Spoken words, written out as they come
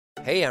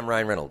Hey, I'm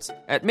Ryan Reynolds.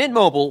 At Mint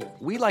Mobile,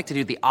 we like to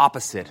do the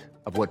opposite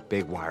of what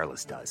Big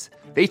Wireless does.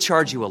 They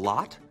charge you a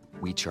lot,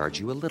 we charge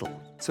you a little.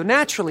 So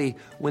naturally,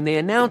 when they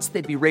announced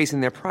they'd be raising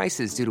their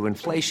prices due to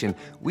inflation,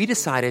 we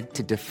decided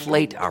to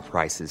deflate our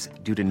prices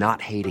due to not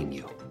hating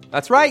you.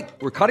 That's right.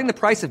 We're cutting the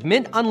price of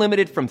Mint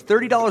Unlimited from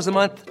 $30 a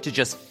month to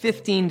just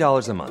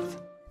 $15 a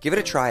month. Give it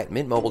a try at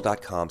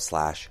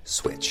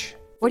mintmobile.com/switch.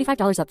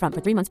 $45 up front for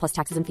 3 months plus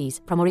taxes and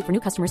fees. Promo rate for new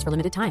customers for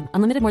limited time.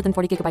 Unlimited more than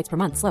 40 gigabytes per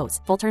month. Slows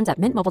full terms at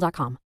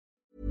mintmobile.com.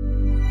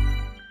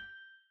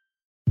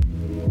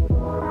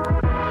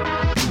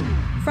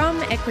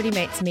 From Equity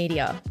Mates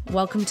Media,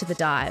 welcome to The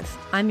Dive.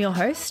 I'm your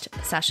host,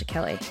 Sasha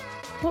Kelly.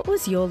 What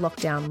was your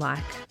lockdown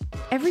like?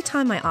 Every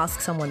time I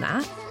ask someone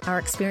that, our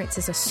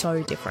experiences are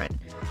so different.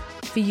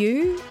 For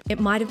you, it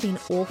might have been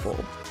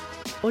awful,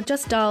 or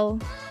just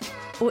dull,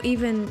 or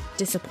even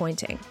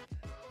disappointing.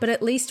 But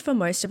at least for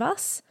most of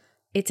us,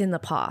 it's in the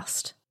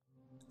past.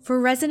 For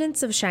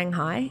residents of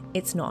Shanghai,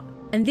 it's not.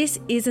 And this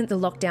isn't the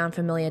lockdown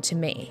familiar to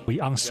me. We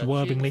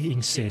unswervingly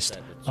insist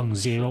on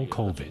zero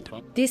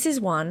COVID. This is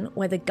one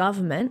where the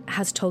government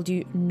has told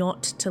you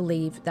not to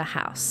leave the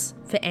house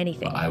for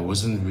anything. I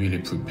wasn't really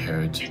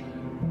prepared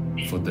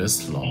for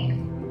this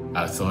long.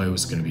 I thought it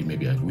was going to be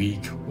maybe a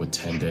week or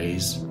 10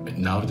 days. But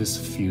now this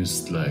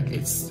feels like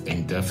it's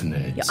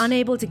indefinite. You're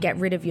unable to get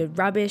rid of your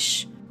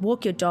rubbish,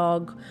 walk your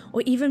dog,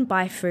 or even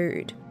buy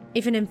food.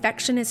 If an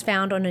infection is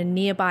found on a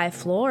nearby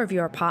floor of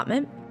your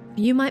apartment,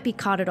 you might be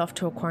carted off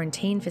to a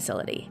quarantine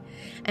facility.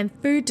 And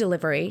food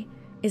delivery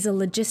is a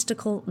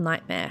logistical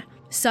nightmare.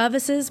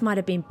 Services might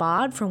have been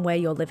barred from where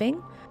you're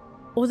living,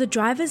 or the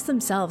drivers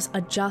themselves are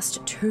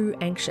just too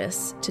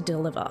anxious to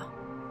deliver.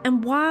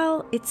 And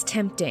while it's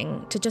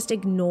tempting to just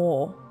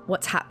ignore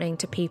what's happening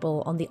to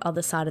people on the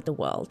other side of the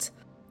world,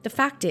 the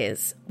fact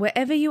is,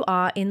 wherever you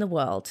are in the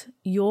world,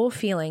 you're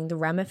feeling the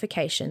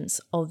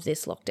ramifications of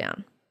this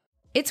lockdown.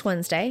 It's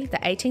Wednesday, the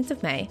 18th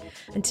of May,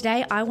 and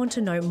today I want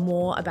to know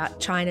more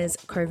about China's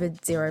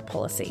COVID-0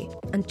 policy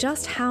and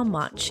just how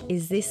much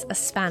is this a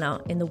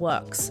spanner in the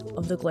works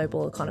of the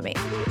global economy.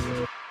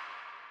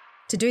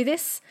 To do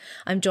this,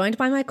 I'm joined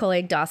by my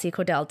colleague Darcy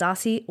Cordell.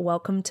 Darcy,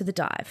 welcome to The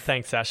Dive.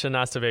 Thanks, Sasha.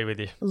 Nice to be with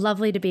you.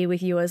 Lovely to be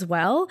with you as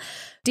well.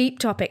 Deep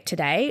topic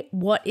today,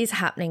 what is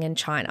happening in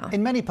China?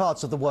 In many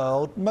parts of the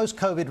world, most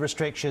COVID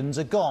restrictions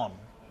are gone.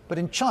 But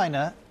in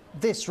China,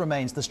 this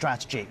remains the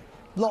strategy.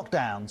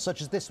 Lockdowns,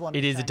 such as this one.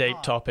 It is a deep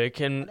topic,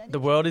 and the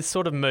world is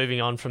sort of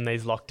moving on from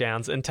these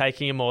lockdowns and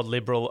taking a more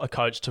liberal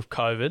approach to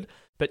COVID,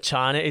 but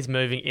China is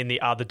moving in the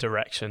other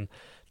direction.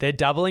 They're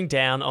doubling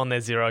down on their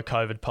zero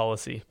COVID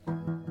policy.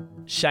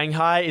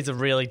 Shanghai is a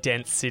really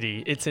dense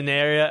city. It's an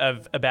area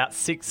of about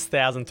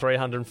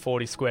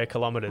 6,340 square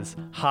kilometres,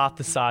 half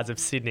the size of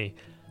Sydney,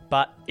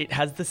 but it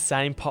has the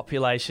same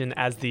population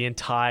as the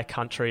entire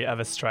country of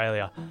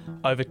Australia.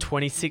 Over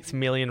 26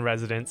 million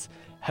residents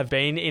have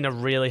been in a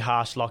really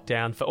harsh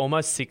lockdown for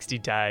almost 60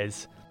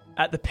 days.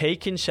 At the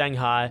peak in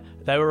Shanghai,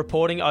 they were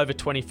reporting over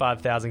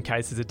 25,000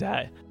 cases a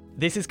day.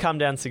 This has come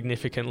down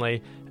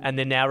significantly, and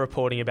they're now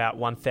reporting about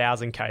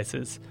 1,000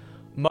 cases,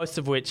 most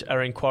of which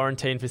are in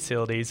quarantine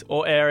facilities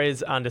or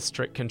areas under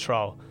strict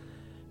control.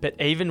 But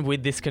even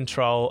with this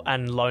control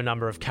and low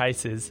number of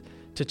cases,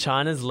 to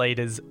China's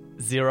leaders,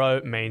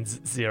 zero means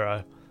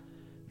zero.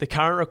 The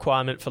current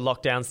requirement for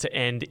lockdowns to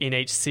end in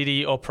each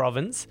city or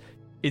province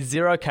is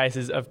 0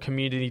 cases of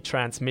community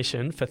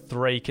transmission for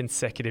 3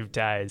 consecutive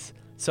days.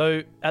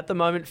 So at the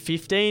moment,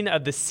 15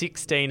 of the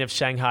 16 of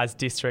Shanghai's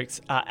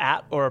districts are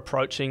at or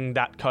approaching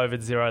that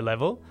COVID-0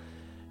 level,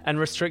 and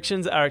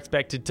restrictions are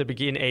expected to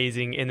begin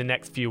easing in the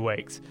next few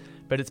weeks.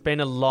 But it's been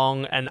a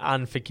long and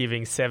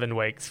unforgiving 7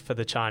 weeks for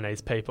the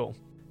Chinese people.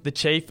 The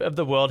chief of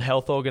the World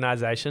Health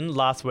Organization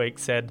last week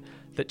said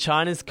that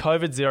China's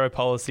COVID-0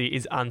 policy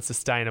is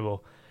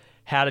unsustainable.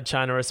 How did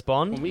China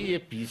respond?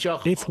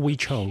 If we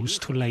chose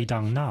to lay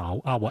down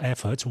now, our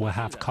efforts will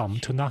have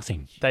come to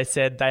nothing. They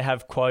said they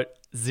have, quote,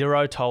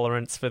 zero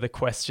tolerance for the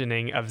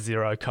questioning of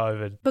zero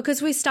COVID.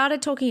 Because we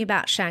started talking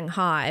about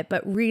Shanghai,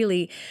 but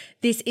really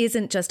this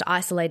isn't just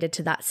isolated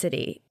to that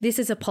city. This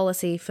is a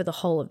policy for the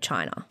whole of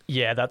China.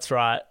 Yeah, that's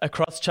right.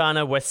 Across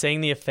China, we're seeing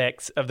the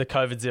effects of the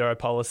COVID-0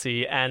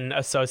 policy and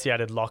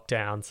associated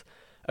lockdowns.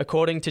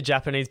 According to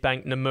Japanese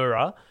bank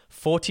Nomura,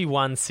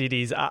 41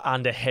 cities are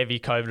under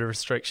heavy COVID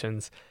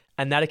restrictions,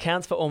 and that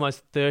accounts for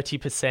almost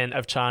 30%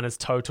 of China's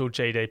total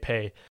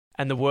GDP.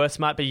 And the worst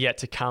might be yet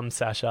to come,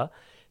 Sasha.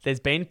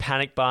 There's been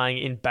panic buying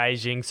in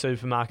Beijing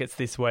supermarkets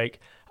this week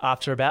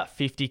after about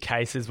 50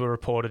 cases were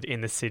reported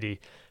in the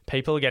city.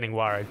 People are getting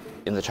worried.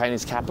 In the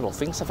Chinese capital,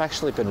 things have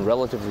actually been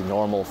relatively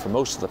normal for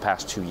most of the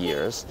past 2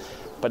 years.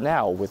 But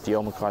now, with the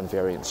Omicron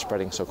variant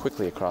spreading so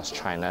quickly across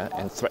China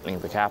and threatening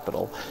the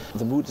capital,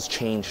 the mood has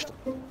changed.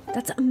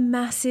 That's a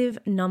massive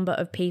number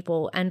of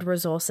people and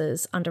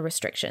resources under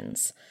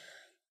restrictions.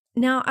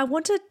 Now, I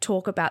want to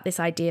talk about this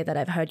idea that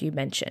I've heard you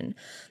mention,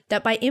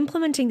 that by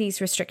implementing these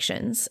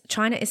restrictions,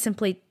 China is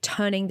simply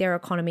turning their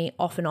economy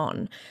off and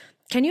on,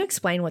 Can you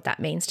explain what that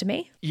means to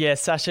me? Yeah,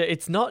 Sasha,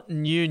 it's not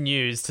new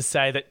news to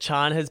say that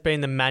China has been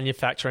the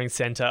manufacturing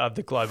centre of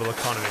the global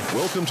economy.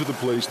 Welcome to the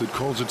place that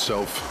calls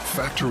itself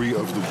Factory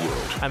of the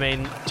World. I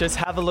mean, just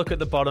have a look at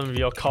the bottom of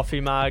your coffee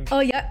mug.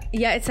 Oh, yeah,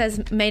 it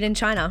says made in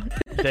China.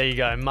 There you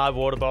go, my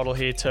water bottle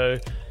here too.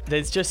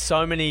 There's just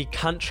so many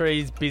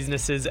countries,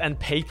 businesses and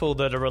people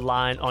that are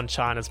reliant on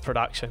China's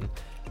production.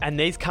 And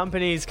these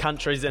companies,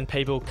 countries and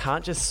people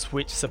can't just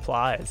switch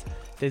suppliers.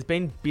 There's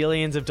been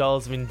billions of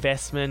dollars of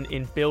investment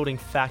in building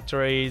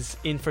factories,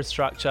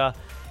 infrastructure,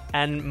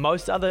 and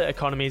most other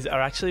economies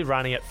are actually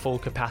running at full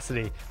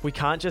capacity. We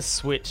can't just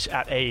switch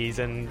at ease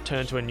and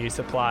turn to a new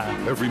supplier.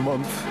 Every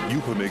month,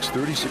 Yupa makes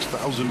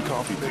 36,000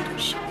 coffee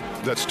makers.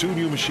 That's 2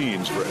 new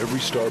machines for every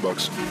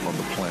Starbucks on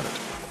the planet.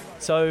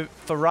 So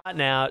for right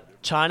now,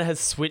 China has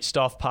switched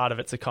off part of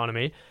its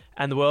economy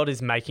and the world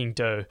is making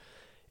do.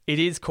 It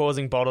is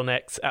causing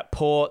bottlenecks at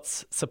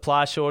ports,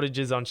 supply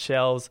shortages on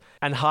shelves,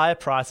 and higher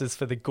prices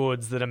for the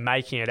goods that are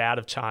making it out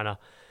of China.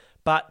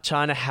 But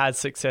China has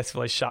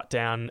successfully shut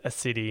down a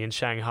city in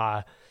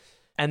Shanghai.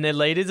 And their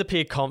leaders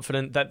appear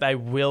confident that they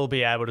will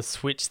be able to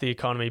switch the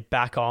economy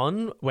back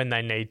on when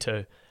they need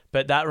to.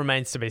 But that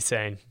remains to be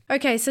seen.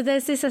 Okay, so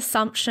there's this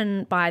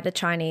assumption by the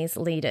Chinese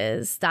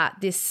leaders that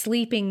this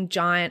sleeping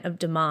giant of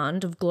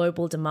demand, of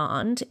global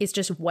demand, is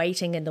just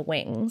waiting in the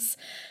wings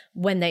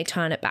when they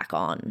turn it back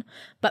on.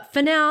 But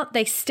for now,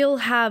 they still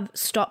have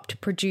stopped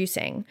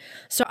producing.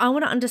 So I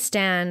want to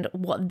understand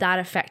what that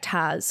effect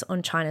has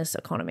on China's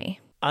economy.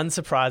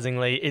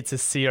 Unsurprisingly, it's a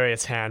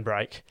serious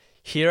handbrake.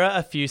 Here are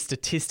a few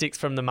statistics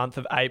from the month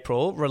of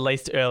April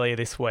released earlier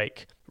this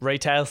week.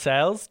 Retail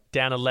sales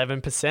down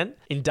 11%,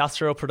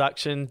 industrial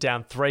production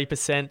down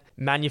 3%,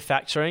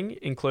 manufacturing,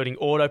 including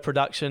auto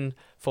production,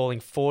 falling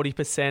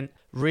 40%,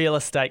 real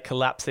estate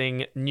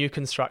collapsing, new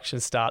construction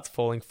starts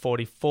falling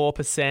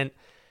 44%.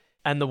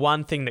 And the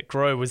one thing that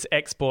grew was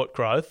export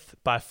growth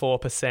by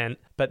 4%,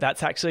 but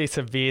that's actually a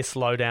severe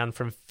slowdown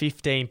from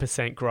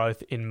 15%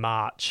 growth in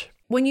March.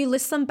 When you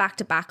list them back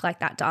to back like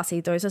that, Darcy,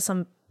 those are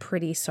some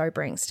pretty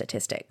sobering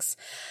statistics.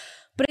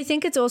 But I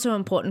think it's also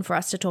important for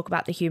us to talk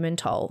about the human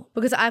toll,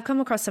 because I've come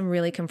across some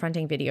really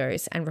confronting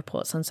videos and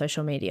reports on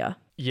social media.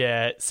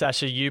 Yeah,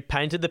 Sasha, you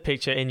painted the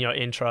picture in your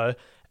intro,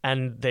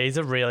 and these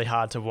are really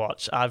hard to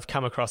watch. I've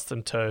come across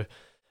them too.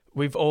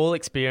 We've all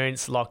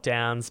experienced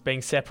lockdowns,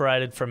 being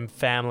separated from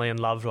family and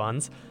loved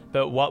ones,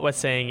 but what we're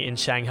seeing in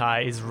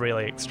Shanghai is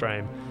really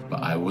extreme.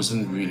 But I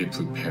wasn't really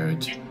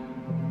prepared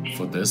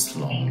for this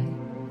long.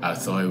 I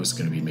thought it was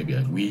going to be maybe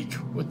a week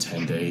or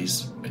 10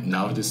 days, but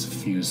now this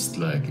feels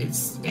like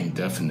it's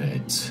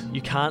indefinite.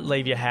 You can't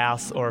leave your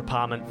house or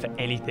apartment for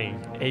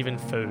anything, even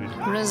food.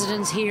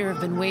 Residents here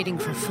have been waiting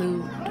for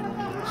food.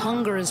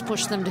 Hunger has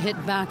pushed them to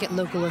hit back at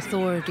local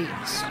authorities.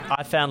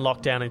 I found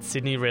lockdown in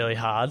Sydney really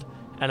hard,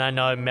 and I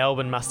know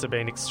Melbourne must have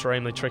been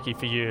extremely tricky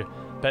for you,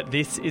 but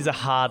this is a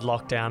hard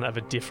lockdown of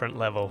a different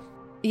level.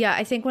 Yeah,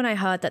 I think when I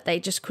heard that they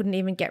just couldn't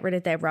even get rid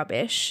of their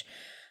rubbish,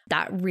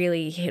 that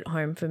really hit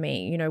home for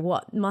me. You know,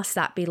 what must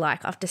that be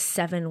like after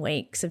 7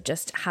 weeks of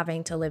just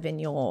having to live in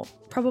your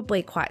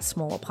probably quite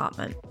small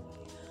apartment?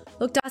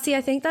 Look, Darcy,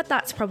 I think that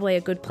that's probably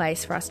a good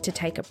place for us to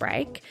take a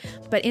break.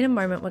 But in a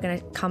moment, we're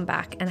going to come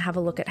back and have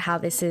a look at how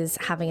this is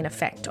having an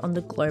effect on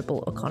the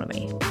global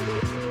economy.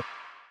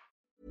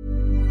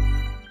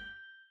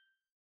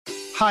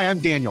 Hi, I'm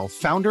Daniel,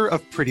 founder of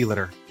Pretty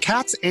Litter.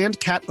 Cats and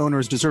cat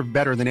owners deserve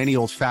better than any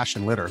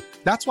old-fashioned litter.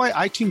 That's why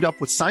I teamed up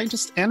with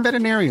scientists and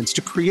veterinarians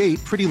to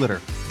create Pretty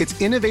Litter.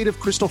 Its innovative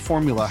crystal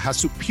formula has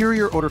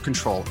superior odor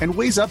control and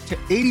weighs up to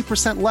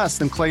 80% less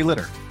than clay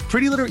litter.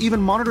 Pretty Litter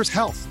even monitors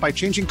health by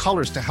changing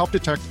colors to help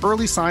detect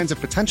early signs of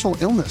potential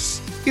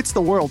illness. It's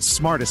the world's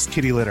smartest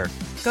kitty litter.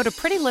 Go to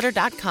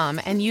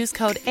prettylitter.com and use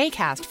code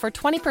ACAST for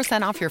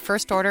 20% off your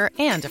first order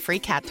and a free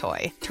cat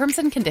toy. Terms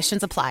and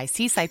conditions apply.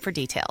 See site for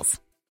details.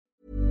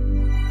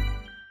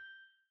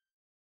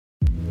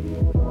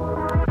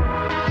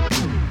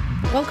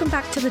 Welcome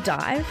back to The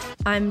Dive.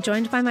 I'm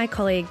joined by my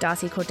colleague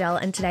Darcy Cordell,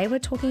 and today we're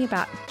talking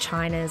about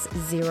China's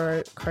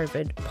zero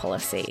COVID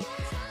policy.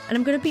 And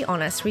I'm going to be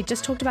honest, we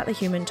just talked about the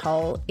human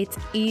toll. It's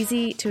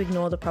easy to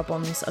ignore the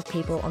problems of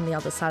people on the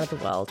other side of the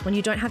world. When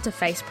you don't have to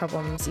face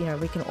problems, you know,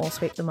 we can all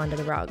sweep them under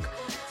the rug.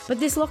 But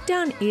this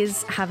lockdown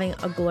is having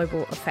a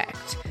global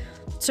effect.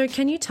 So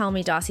can you tell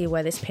me, Darcy,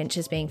 where this pinch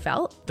is being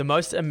felt? The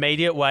most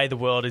immediate way the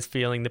world is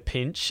feeling the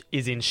pinch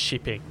is in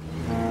shipping.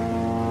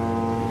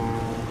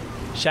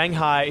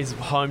 Shanghai is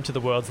home to the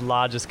world's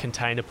largest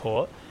container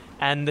port,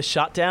 and the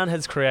shutdown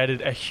has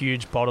created a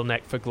huge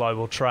bottleneck for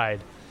global trade.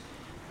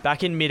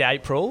 Back in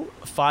mid-April,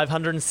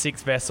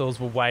 506 vessels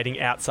were waiting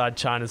outside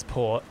China's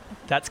port.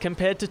 That's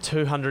compared to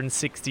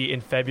 260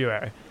 in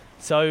February.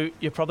 So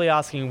you're probably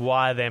asking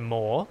why are there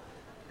more?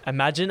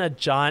 Imagine a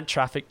giant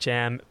traffic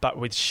jam, but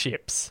with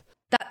ships.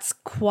 That's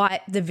quite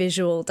the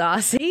visual,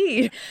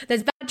 Darcy.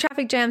 There's bad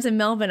traffic jams in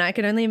Melbourne. I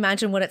can only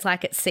imagine what it's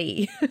like at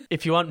sea.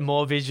 If you want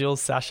more visuals,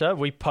 Sasha,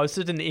 we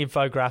posted an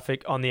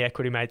infographic on the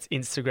Equity Mates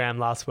Instagram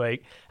last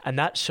week, and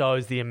that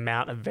shows the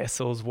amount of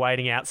vessels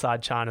waiting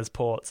outside China's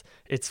ports.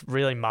 It's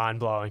really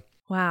mind-blowing.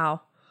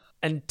 Wow.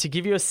 And to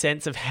give you a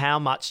sense of how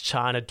much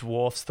China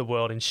dwarfs the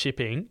world in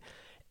shipping,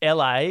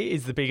 LA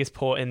is the biggest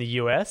port in the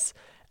US,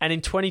 and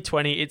in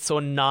 2020 it saw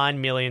 9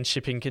 million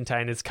shipping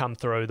containers come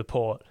through the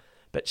port.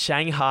 But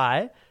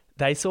Shanghai,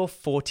 they saw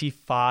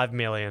 45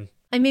 million.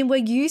 I mean, we're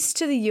used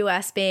to the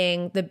US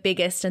being the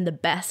biggest and the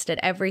best at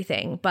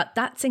everything, but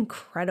that's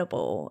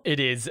incredible. It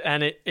is,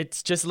 and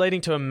it's just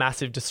leading to a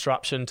massive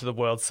disruption to the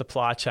world's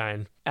supply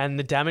chain. And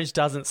the damage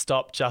doesn't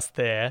stop just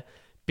there.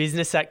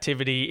 Business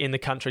activity in the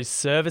country's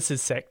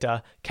services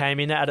sector came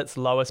in at its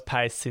lowest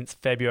pace since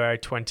February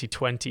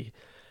 2020.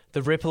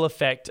 The ripple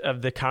effect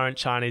of the current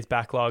Chinese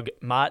backlog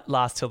might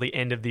last till the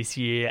end of this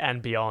year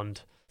and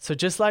beyond. So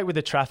just like with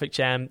the traffic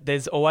jam,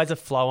 there's always a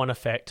flow-on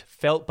effect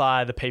felt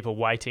by the people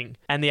waiting.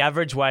 And the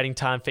average waiting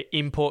time for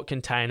import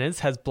containers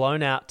has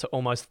blown out to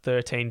almost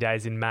 13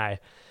 days in May.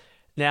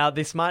 Now,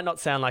 this might not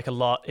sound like a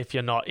lot if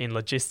you're not in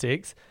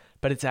logistics,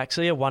 but it's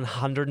actually a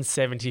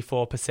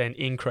 174%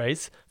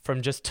 increase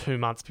from just 2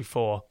 months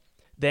before.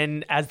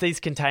 Then, as these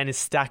containers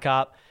stack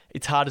up,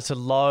 it's harder to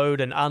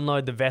load and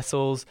unload the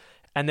vessels,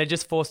 and they're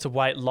just forced to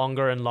wait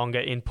longer and longer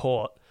in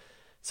port.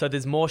 So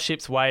there's more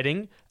ships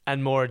waiting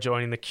and more are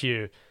joining the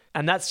queue.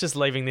 And that's just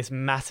leaving this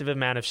massive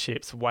amount of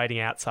ships waiting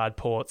outside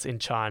ports in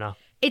China.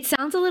 It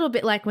sounds a little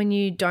bit like when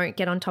you don't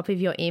get on top of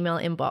your email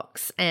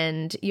inbox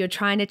and you're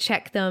trying to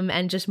check them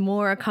and just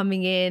more are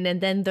coming in,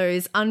 and then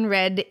those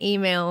unread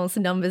emails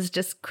numbers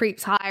just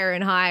creeps higher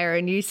and higher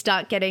and you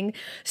start getting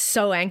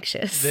so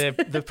anxious.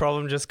 The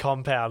problem just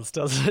compounds,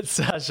 doesn't it,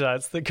 Sasha?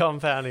 It's the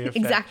compounding effect.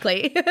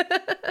 Exactly.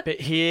 But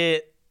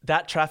here,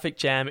 that traffic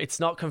jam, it's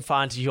not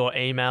confined to your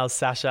emails,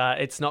 Sasha.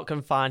 It's not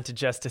confined to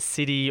just a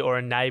city or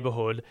a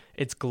neighborhood.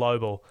 It's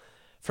global.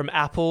 From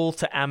Apple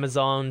to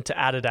Amazon to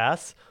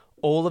Adidas,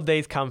 all of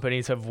these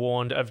companies have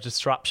warned of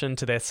disruption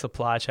to their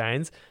supply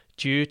chains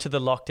due to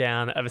the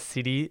lockdown of a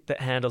city that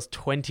handles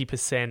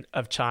 20%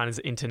 of China's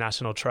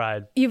international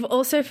trade. You've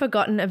also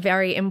forgotten a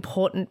very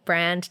important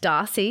brand,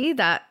 Darcy,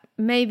 that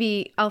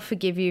maybe I'll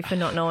forgive you for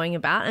not knowing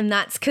about, and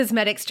that's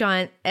cosmetics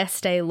giant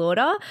Estee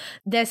Lauder.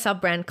 Their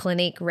sub-brand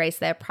Clinique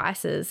raised their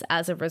prices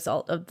as a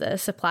result of the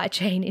supply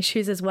chain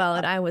issues as well,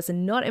 and I was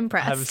not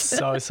impressed. I'm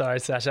so sorry,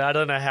 Sasha. I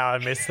don't know how I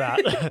missed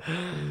that.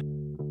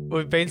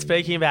 We've been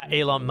speaking about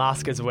Elon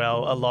Musk as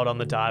well a lot on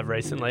The Dive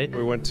recently.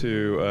 We want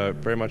to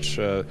very much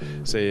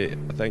say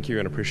thank you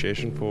and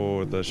appreciation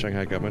for the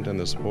Shanghai government and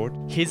the support.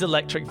 His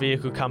electric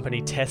vehicle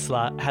company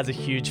Tesla has a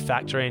huge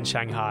factory in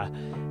Shanghai.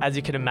 As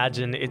you can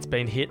imagine, it's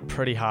been hit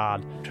pretty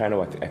hard.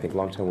 China, I think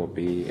long-term will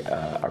be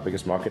our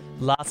biggest market.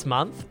 Last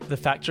month, the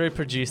factory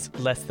produced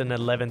less than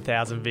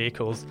 11,000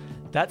 vehicles.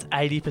 That's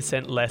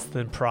 80% less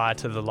than prior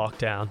to the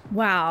lockdown.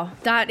 Wow,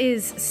 that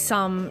is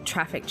some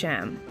traffic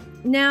jam.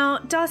 Now,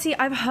 Darcy,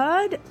 I've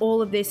heard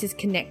all of this is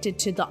connected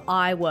to the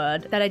I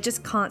word that I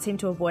just can't seem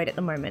to avoid at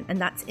the moment,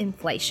 and that's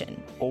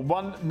inflation. Well,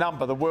 one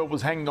number the world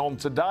was hanging on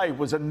today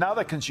was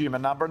another consumer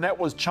number, and that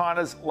was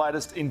China's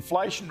latest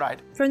inflation rate.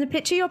 From the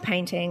picture you're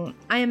painting,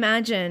 I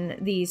imagine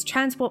these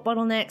transport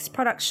bottlenecks,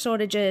 product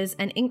shortages,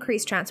 and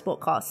increased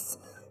transport costs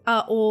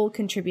are all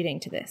contributing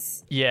to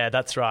this. Yeah,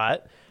 that's right.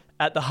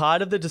 At the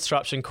height of the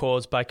disruption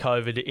caused by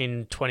COVID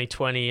in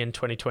 2020 and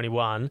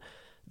 2021,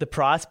 the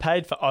price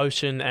paid for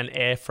ocean and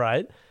air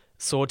freight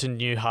soared to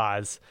new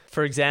highs.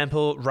 For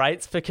example,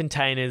 rates for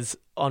containers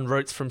on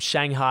routes from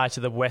Shanghai to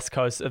the west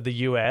coast of the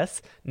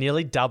US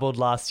nearly doubled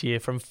last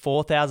year from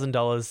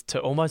 $4,000 to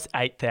almost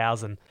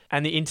 $8,000.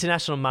 And the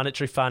International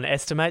Monetary Fund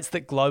estimates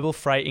that global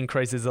freight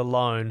increases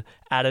alone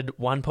added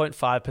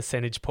 1.5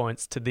 percentage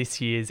points to this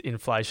year's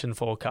inflation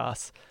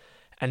forecasts.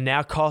 And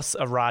now costs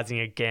are rising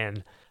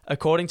again.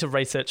 According to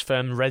research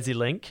firm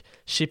Resilink,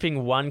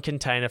 shipping one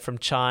container from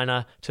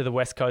China to the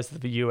west coast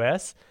of the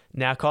US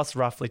now costs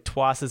roughly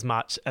twice as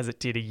much as it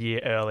did a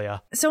year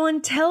earlier. So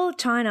until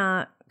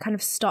China kind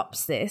of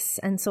stops this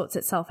and sorts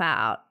itself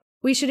out,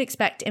 we should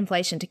expect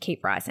inflation to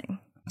keep rising.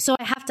 So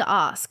I have to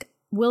ask,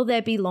 will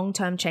there be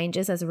long-term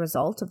changes as a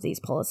result of these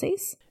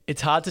policies?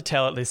 It's hard to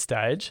tell at this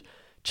stage.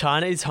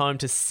 China is home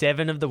to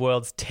 7 of the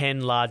world's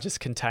 10 largest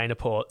container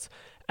ports,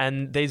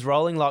 and these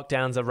rolling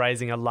lockdowns are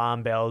raising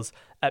alarm bells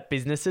at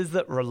businesses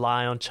that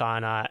rely on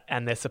China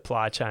and their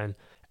supply chain.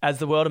 As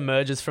the world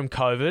emerges from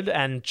COVID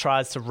and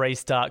tries to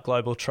restart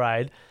global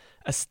trade,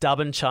 a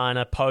stubborn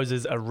China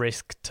poses a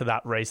risk to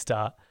that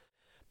restart.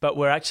 But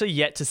we're actually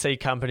yet to see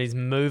companies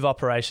move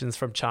operations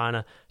from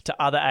China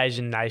to other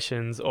Asian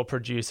nations or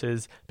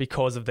producers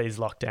because of these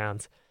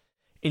lockdowns.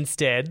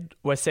 Instead,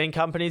 we're seeing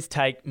companies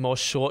take more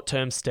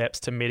short-term steps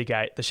to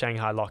mitigate the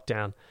Shanghai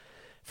lockdown.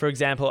 For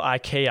example,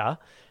 IKEA,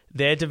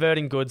 they're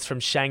diverting goods from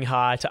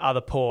Shanghai to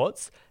other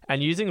ports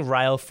and using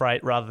rail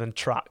freight rather than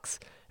trucks.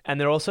 And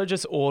they're also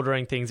just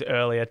ordering things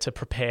earlier to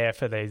prepare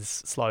for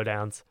these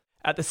slowdowns.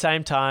 At the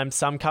same time,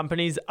 some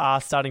companies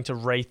are starting to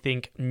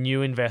rethink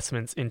new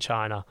investments in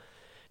China.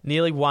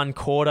 Nearly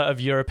 1/4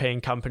 of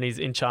European companies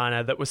in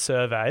China that were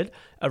surveyed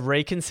are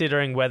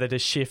reconsidering whether to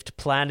shift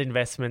planned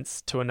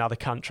investments to another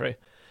country.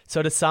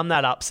 So to sum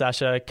that up,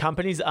 Sasha,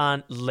 companies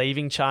aren't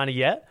leaving China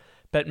yet,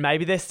 but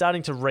maybe they're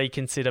starting to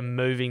reconsider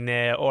moving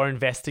there or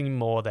investing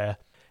more there.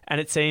 and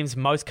it seems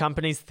most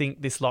companies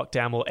think this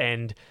lockdown will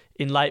end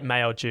in late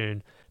May or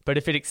June. But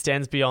if it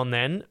extends beyond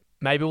then,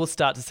 maybe we'll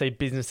start to see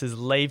businesses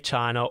leave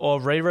China or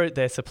reroute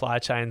their supply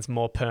chains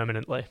more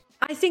permanently.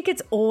 I think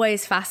it's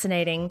always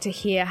fascinating to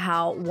hear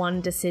how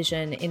one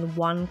decision in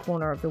one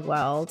corner of the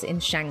world,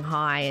 in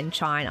Shanghai in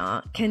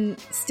China, can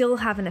still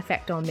have an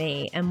effect on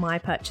me and my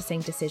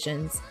purchasing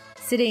decisions.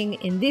 Sitting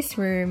in this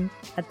room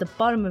at the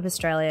bottom of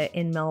Australia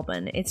in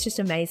Melbourne, it's just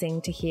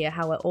amazing to hear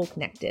how we're all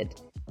connected.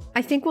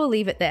 I think we'll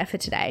leave it there for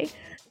today.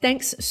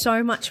 Thanks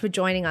so much for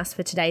joining us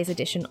for today's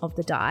edition of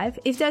The Dive.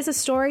 If there's a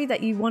story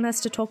that you want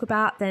us to talk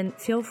about, then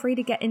feel free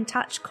to get in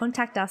touch.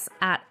 Contact us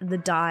at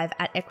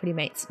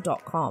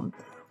thedive@equitymates.com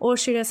or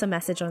shoot us a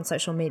message on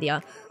social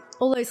media.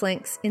 All those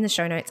links in the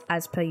show notes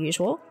as per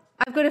usual.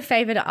 I've got a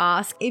favour to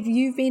ask. If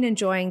you've been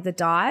enjoying The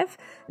Dive,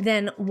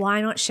 then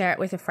why not share it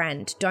with a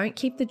friend? Don't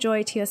keep the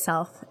joy to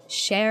yourself.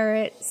 Share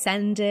it,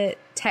 send it,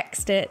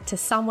 text it to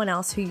someone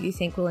else who you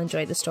think will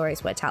enjoy the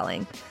stories we're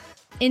telling.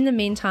 In the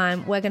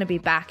meantime, we're going to be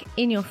back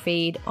in your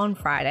feed on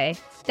Friday.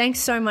 Thanks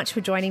so much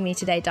for joining me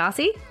today,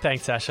 Darcy.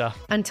 Thanks, Asha.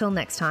 Until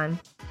next time.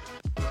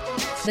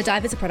 The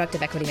Dive is a product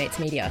of Equity Mates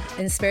Media.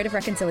 In the spirit of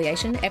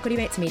reconciliation, Equity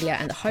Mates Media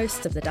and the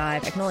hosts of The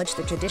Dive acknowledge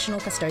the traditional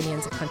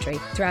custodians of country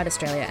throughout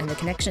Australia and the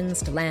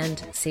connections to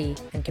land, sea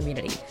and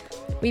community.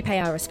 We pay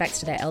our respects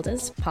to their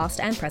elders,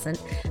 past and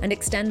present, and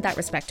extend that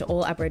respect to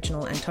all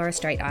Aboriginal and Torres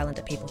Strait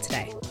Islander people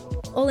today.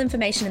 All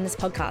information in this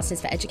podcast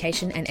is for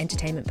education and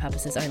entertainment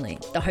purposes only.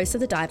 The hosts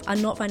of The Dive are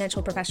not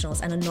financial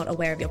professionals and are not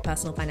aware of your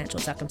personal financial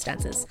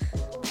circumstances.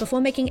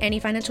 Before making any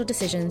financial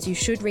decisions, you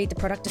should read the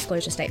product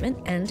disclosure statement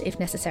and, if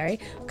necessary,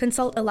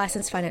 consult a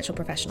licensed financial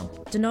professional.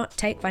 Do not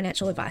take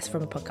financial advice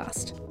from a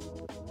podcast.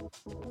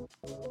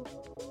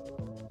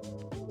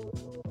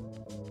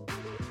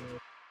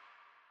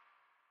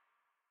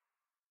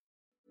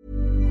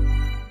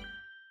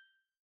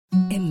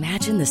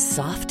 Imagine the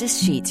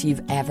softest sheets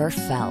you've ever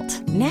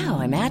felt.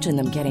 Now imagine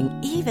them getting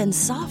even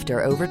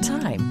softer over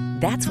time.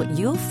 That's what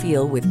you'll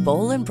feel with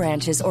Boll &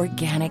 Branch's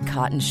organic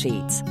cotton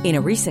sheets. In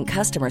a recent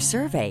customer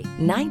survey,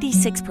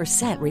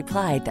 96%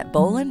 replied that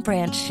Boll &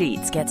 Branch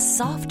sheets get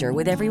softer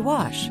with every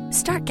wash.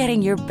 Start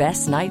getting your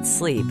best night's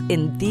sleep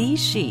in these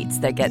sheets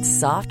that get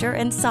softer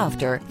and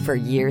softer for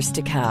years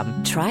to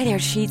come. Try their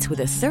sheets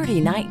with a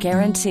 30-night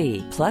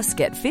guarantee. Plus,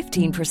 get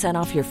 15%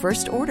 off your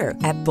first order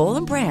at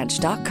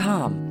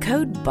bollandbranch.com.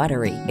 Code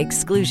BUTTERY.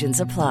 Exclusions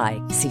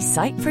apply. See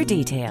site for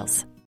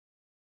details.